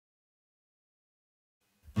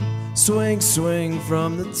Swing, swing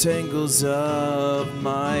from the tangles of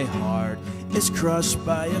my heart is crushed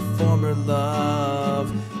by a former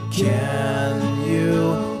love. Can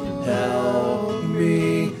you help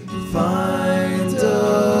me find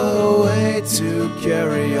a way to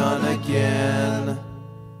carry on again?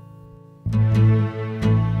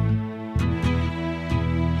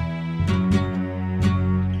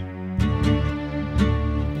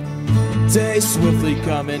 Days swiftly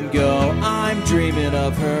come and go, I'm dreaming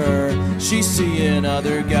of her. She's seeing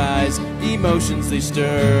other guys, emotions they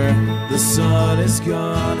stir. The sun is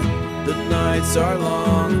gone, the nights are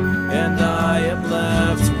long, and I am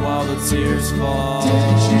left while the tears fall.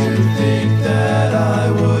 Did you think that I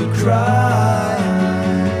would cry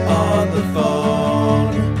on the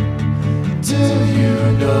phone? Do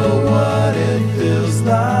you know what it feels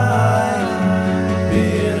like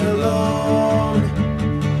being alone?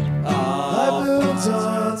 I've moved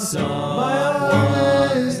on, my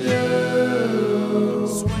heart is new.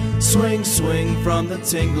 Swing, swing from the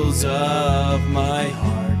tingles of my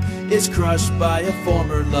heart is crushed by a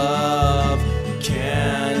former love.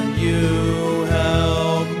 Can you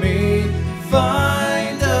help me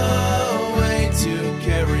find a way to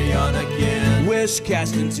carry on again? Wish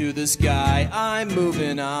cast into the sky, I'm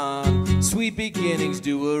moving on. Sweet beginnings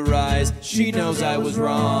do arise, she knows I was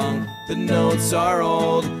wrong. The notes are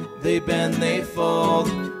old, they bend, they fold,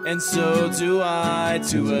 and so do I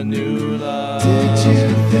to a new love. Did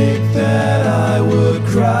you think that I would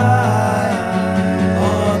cry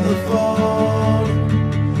on the phone?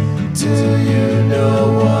 Do you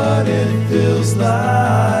know what it feels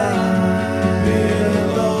like being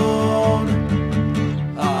alone?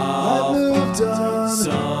 I've moved on,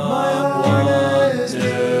 someone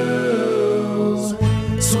new.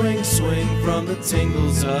 Swing, swing from the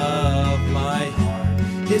tingles of my heart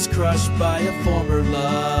is crushed by a former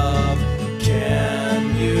love.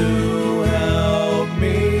 Can you help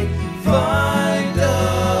me find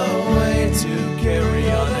a way to carry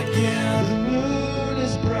on again? The moon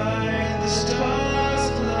is bright, the stars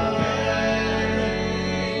align.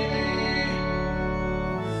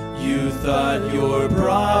 You thought your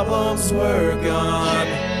problems were gone.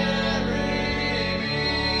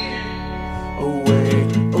 Away,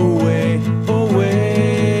 away,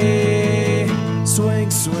 away. Swing,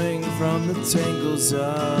 swing from the tangles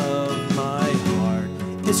of my heart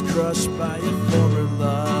is crushed by a former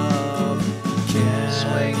love. Can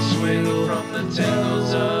Swing, swing from the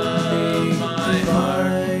tangles of